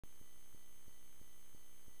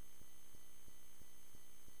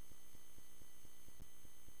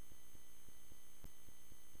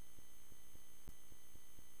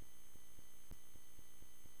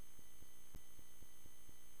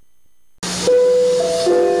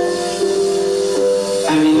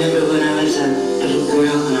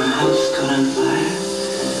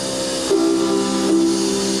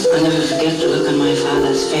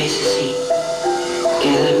father's face as he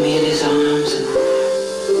gathered me in his arms and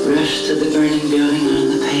rushed to the burning building on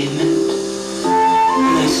the pavement.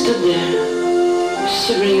 And I stood there,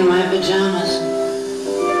 shivering in my pajamas,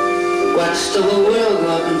 and watched the whole world go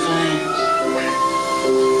up in flames.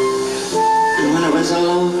 And when it was all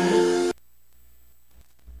over,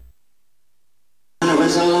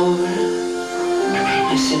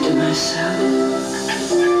 I said to myself,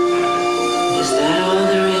 is that all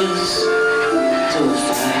there is to a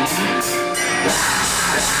fire?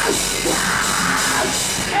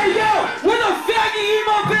 Hey yo, we're the faggy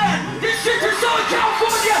emo band! This shit's from Southern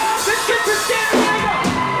California! This shit's from San Diego!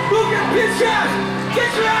 Move your bitch ass! Get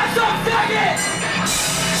your ass up, faggot!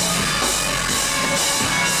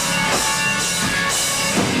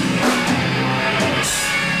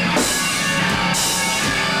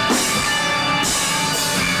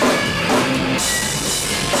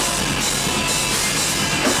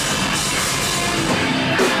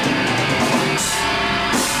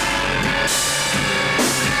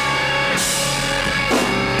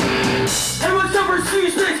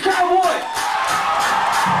 Seeyouspacecowboy!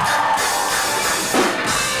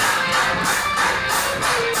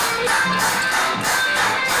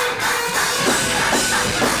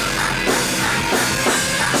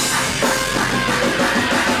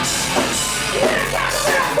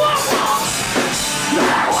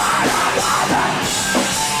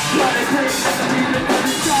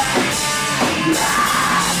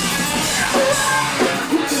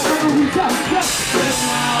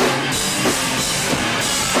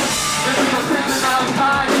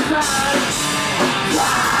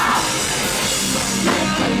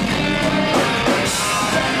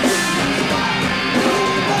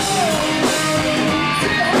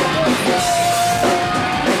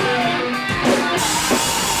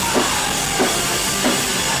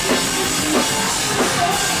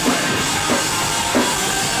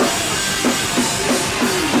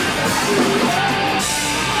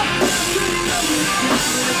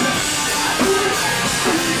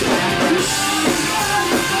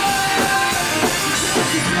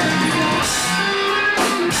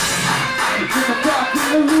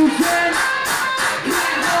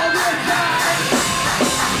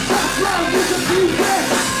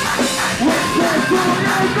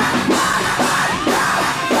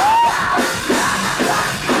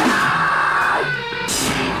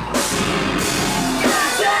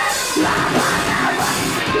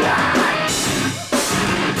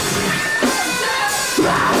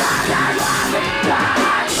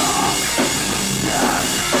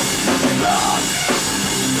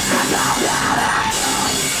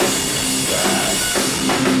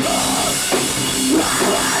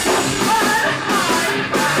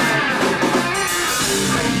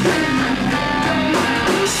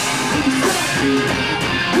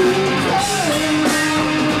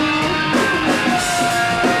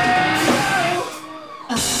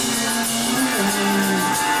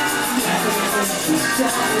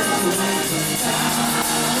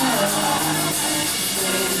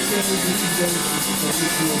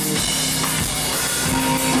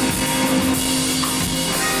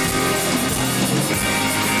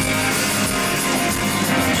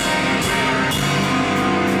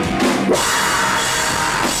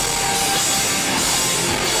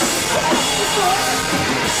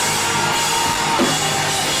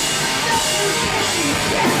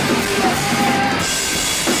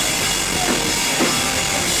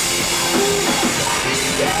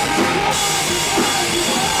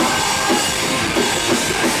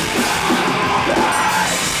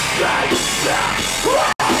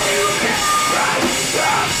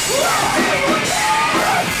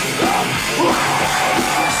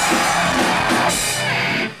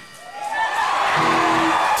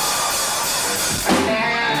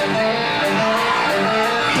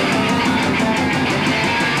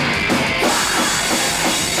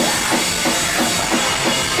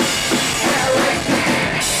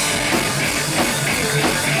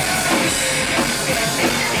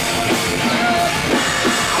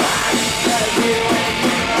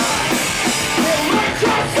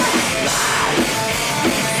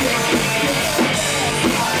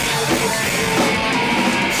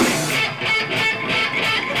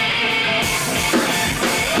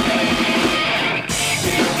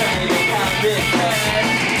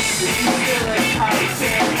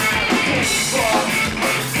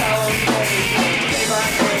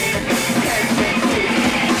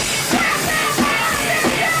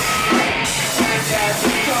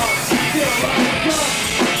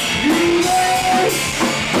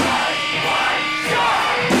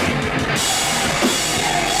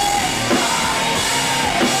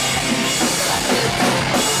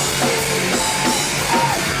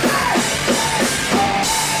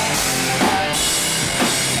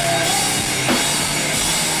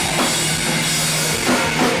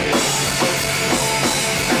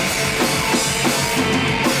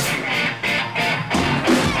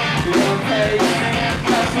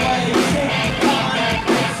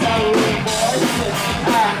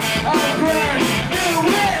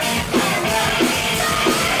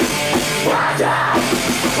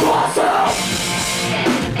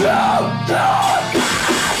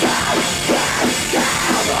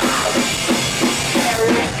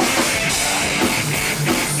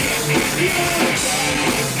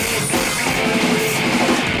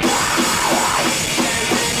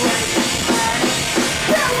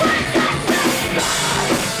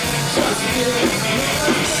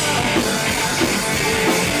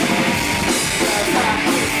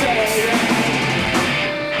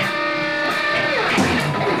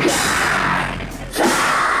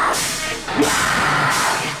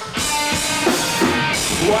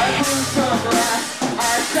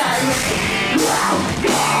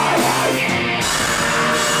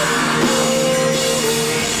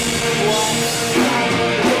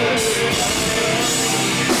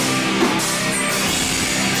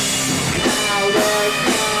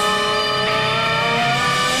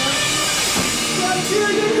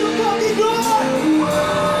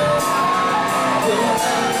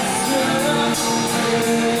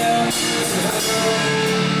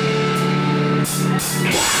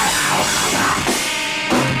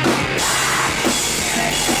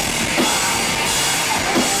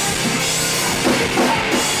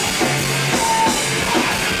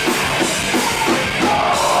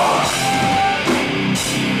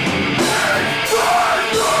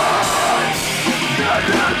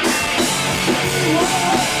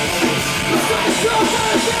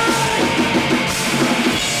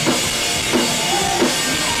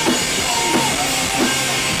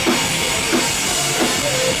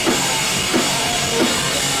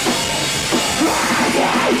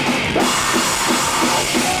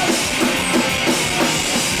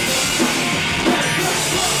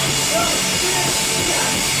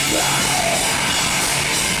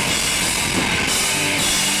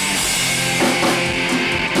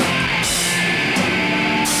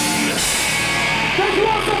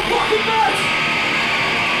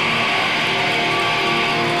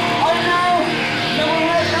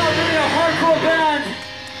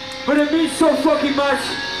 but it means so fucking much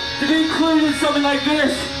to be included in something like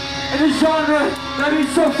this, in a genre that means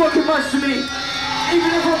so fucking much to me. Even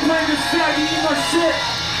if we're playing this faggy emo shit.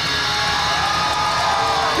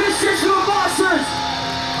 This shit's for the monsters.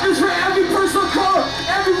 This is for every person of color,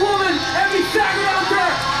 every woman, every faggot out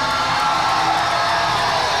there.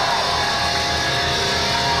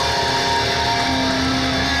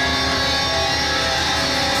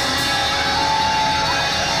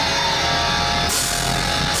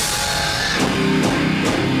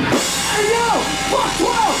 Hey yo, fuck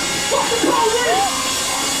 12, fuck the police.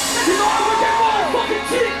 You know I'm with that motherfucking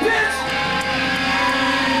teeth, bitch.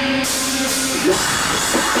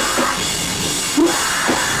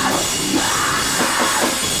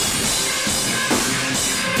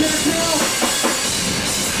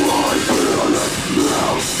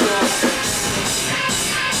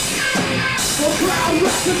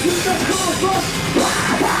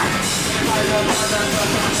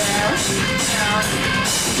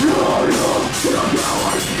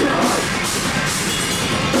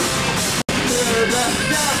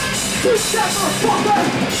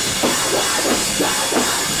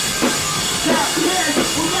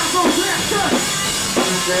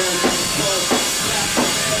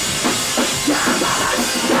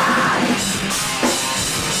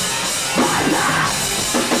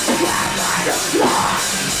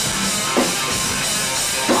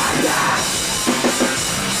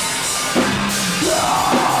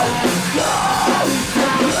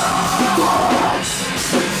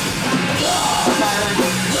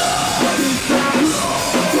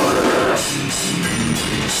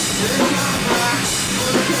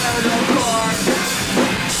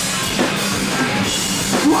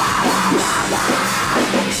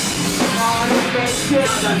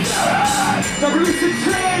 The recent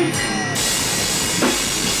change!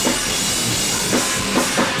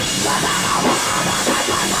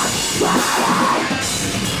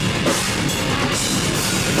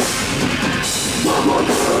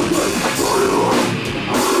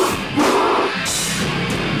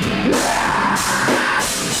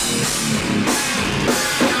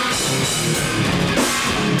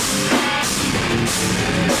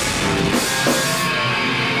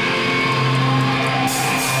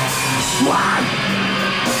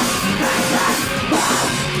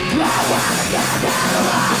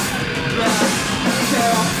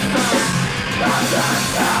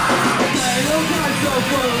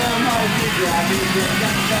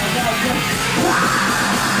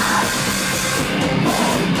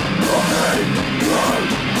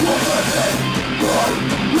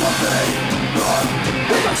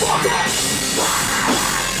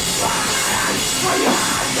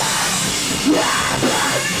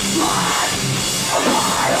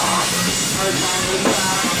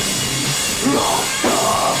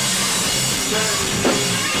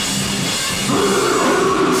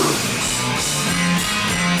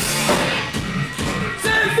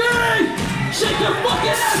 Shake your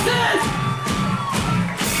fucking asses!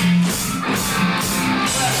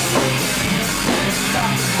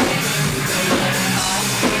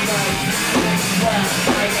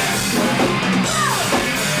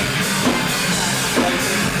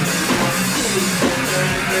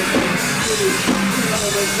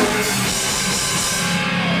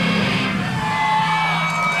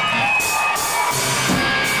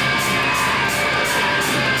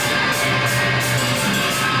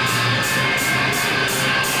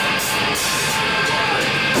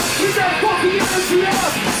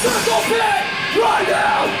 Circle pit right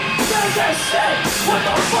now! There's that shit! What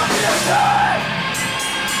the fuck is that?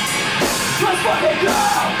 Let's fucking go!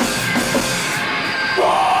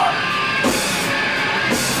 Fuck!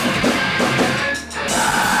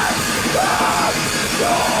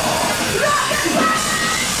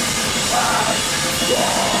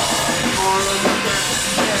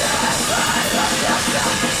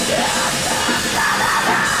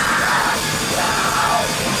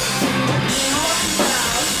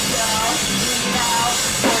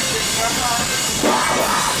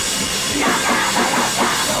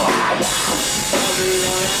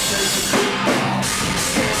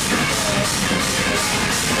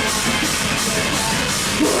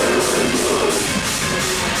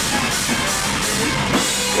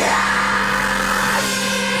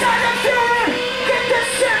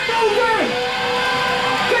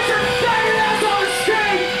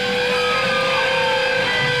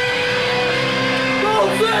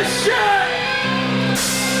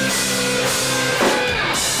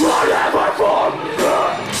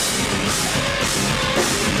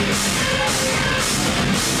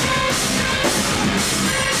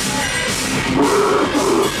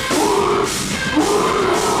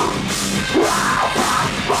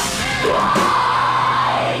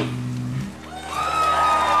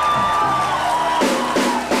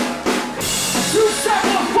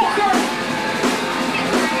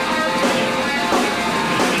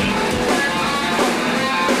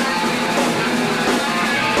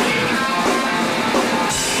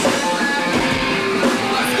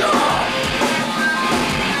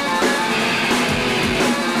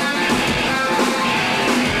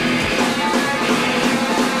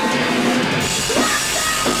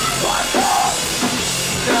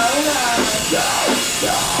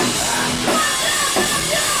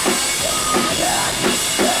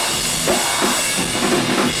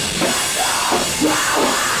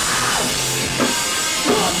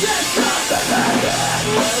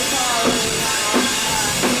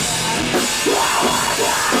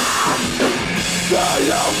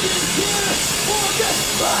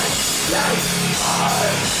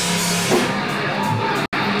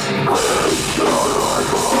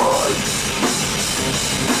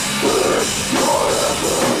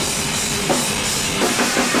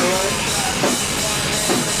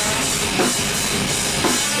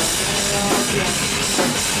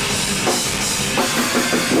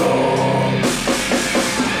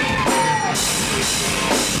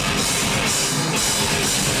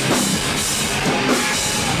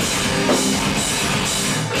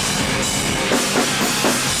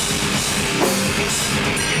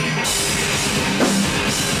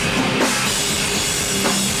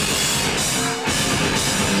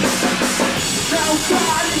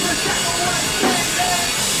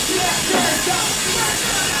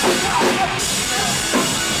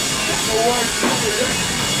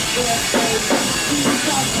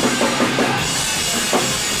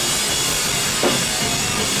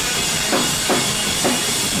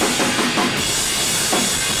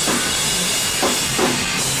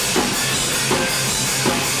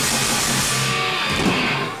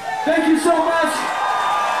 Thank you so much.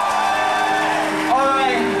 All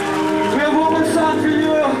right, we have one more song for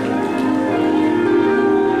you.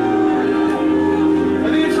 I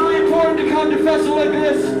think it's really important to come to a festival like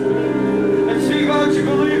this and speak about what you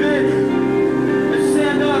believe in and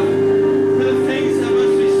stand up for the things that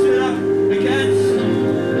must be stood up against.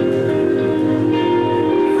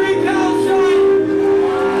 Free Palestine,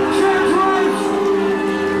 trans rights.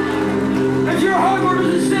 If your hard work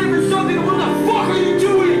doesn't stand for something, what the fuck are you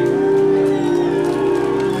doing?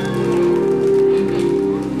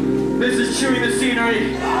 This is chewing the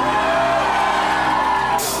scenery.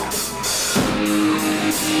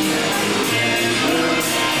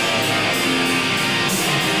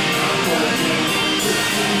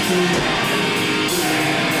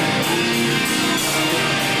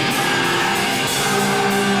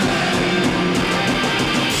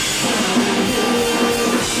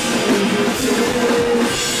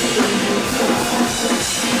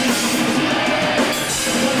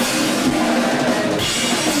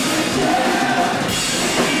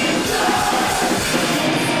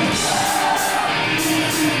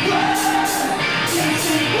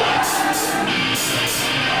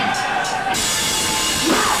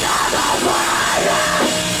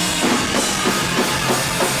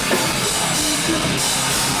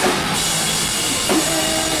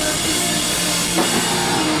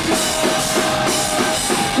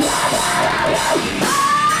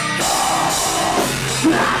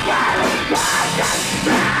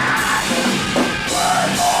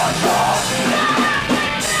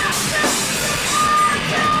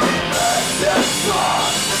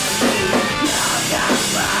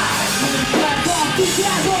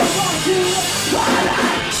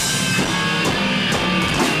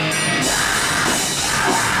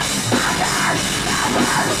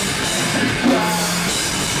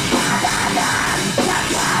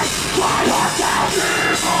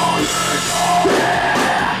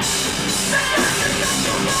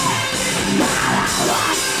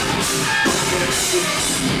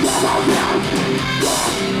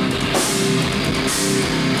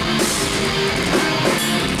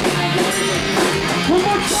 One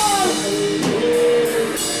more time!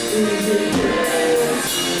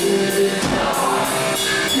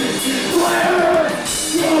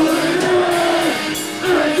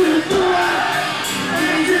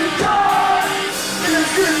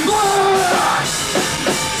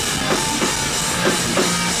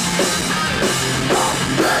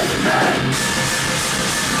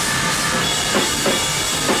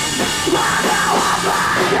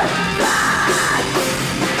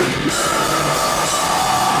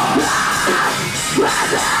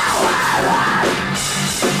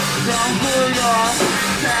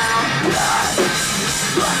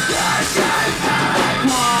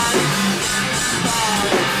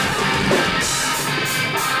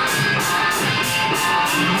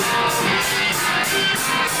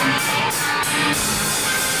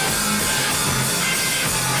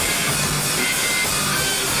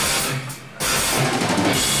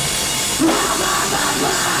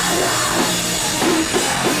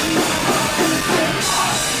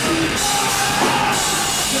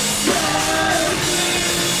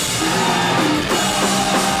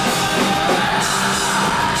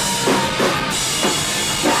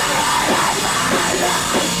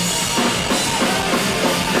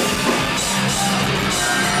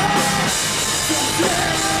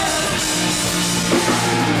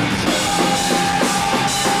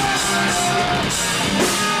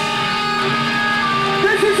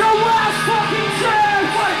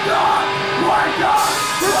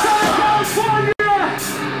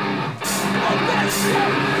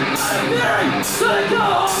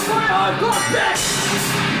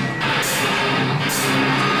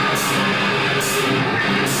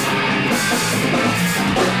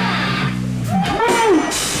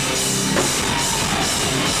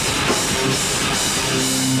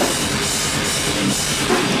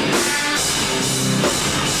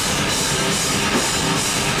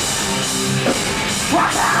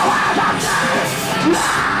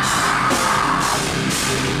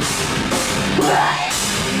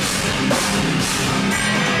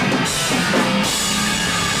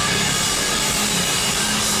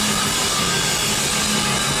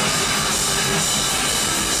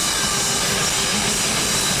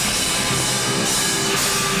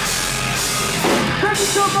 Thank you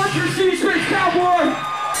so much for seeing